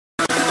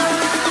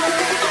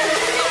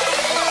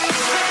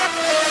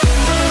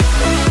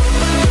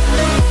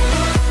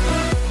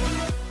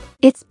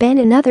It's been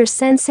another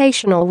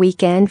sensational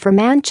weekend for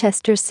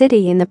Manchester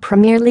City in the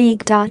Premier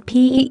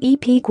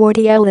League.Pep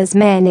Guardiola's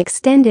men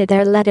extended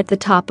their lead at the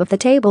top of the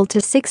table to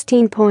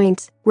 16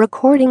 points,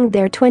 recording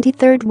their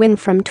 23rd win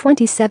from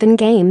 27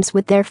 games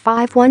with their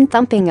 5-1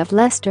 thumping of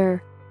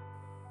Leicester.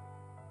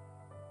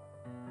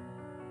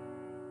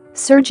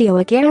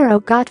 Sergio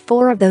Aguero got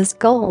 4 of those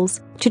goals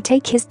to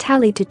take his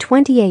tally to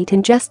 28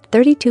 in just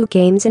 32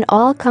 games in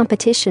all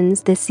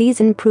competitions this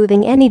season,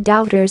 proving any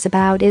doubters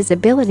about his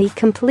ability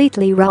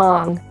completely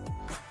wrong.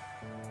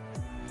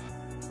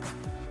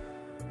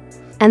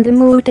 And the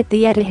mood at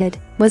the Etihad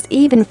was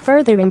even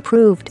further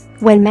improved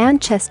when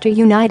Manchester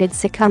United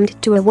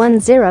succumbed to a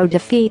 1-0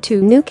 defeat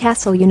to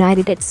Newcastle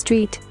United at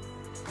St.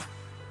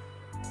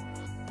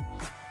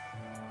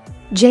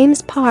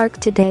 James Park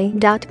today.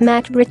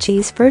 Matt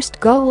Ritchie's first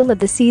goal of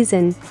the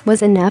season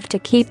was enough to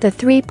keep the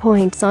 3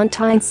 points on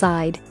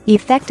Tyneside,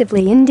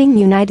 effectively ending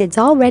United's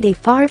already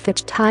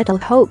far-fetched title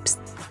hopes.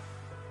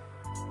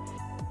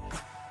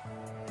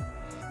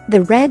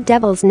 The Red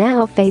Devils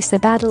now face a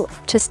battle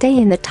to stay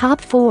in the top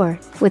 4,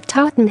 with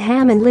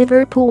Tottenham and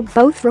Liverpool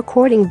both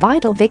recording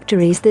vital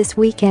victories this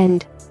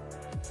weekend.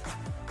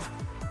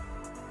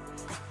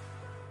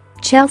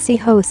 Chelsea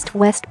host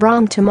West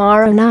Brom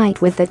tomorrow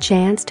night with the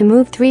chance to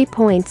move 3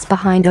 points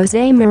behind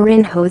Jose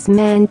Mourinho's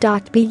men.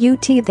 But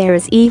there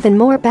is even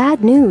more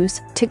bad news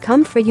to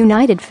come for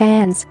United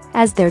fans,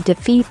 as their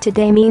defeat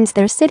today means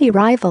their City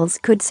rivals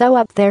could sew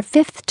up their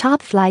 5th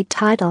top-flight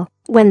title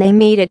when they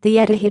meet at the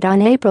Etihad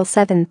on April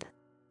 7th.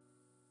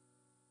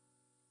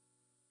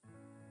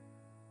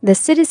 The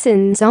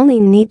Citizens only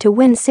need to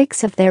win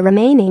 6 of their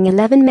remaining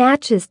 11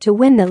 matches to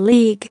win the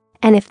league.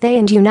 And if they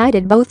and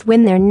United both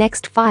win their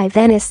next 5,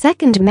 then a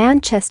second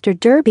Manchester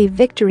Derby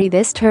victory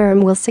this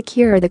term will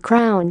secure the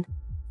crown.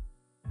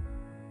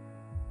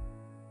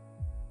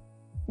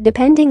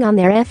 Depending on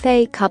their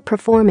FA Cup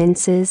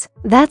performances,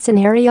 that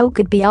scenario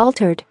could be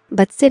altered,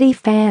 but City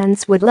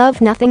fans would love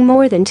nothing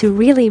more than to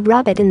really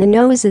rub it in the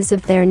noses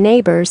of their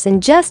neighbours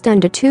in just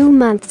under 2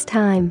 months'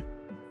 time.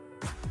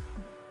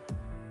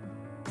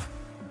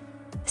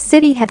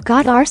 City have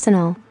got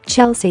Arsenal,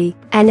 Chelsea,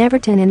 and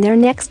Everton in their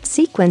next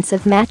sequence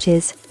of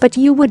matches, but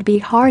you would be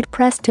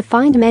hard-pressed to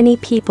find many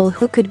people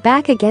who could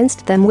back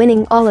against them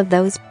winning all of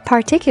those,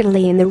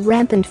 particularly in the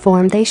rampant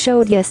form they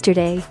showed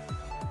yesterday.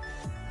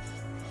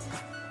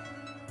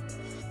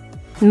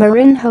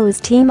 Mourinho's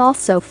team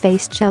also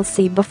faced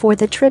Chelsea before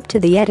the trip to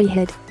the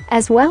Etihad,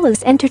 as well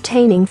as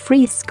entertaining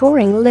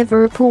free-scoring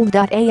Liverpool.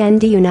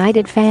 And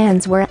United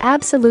fans were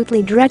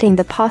absolutely dreading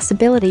the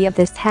possibility of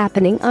this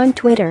happening on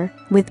Twitter,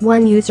 with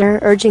one user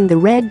urging the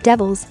Red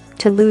Devils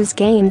to lose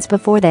games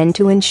before then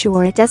to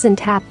ensure it doesn't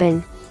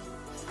happen.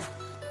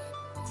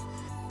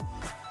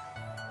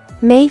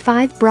 May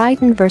 5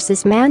 Brighton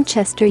vs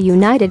Manchester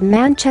United.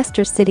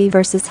 Manchester City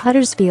vs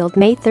Huddersfield.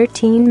 May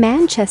 13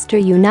 Manchester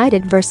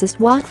United vs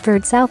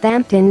Watford.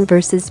 Southampton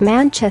vs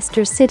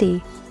Manchester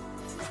City.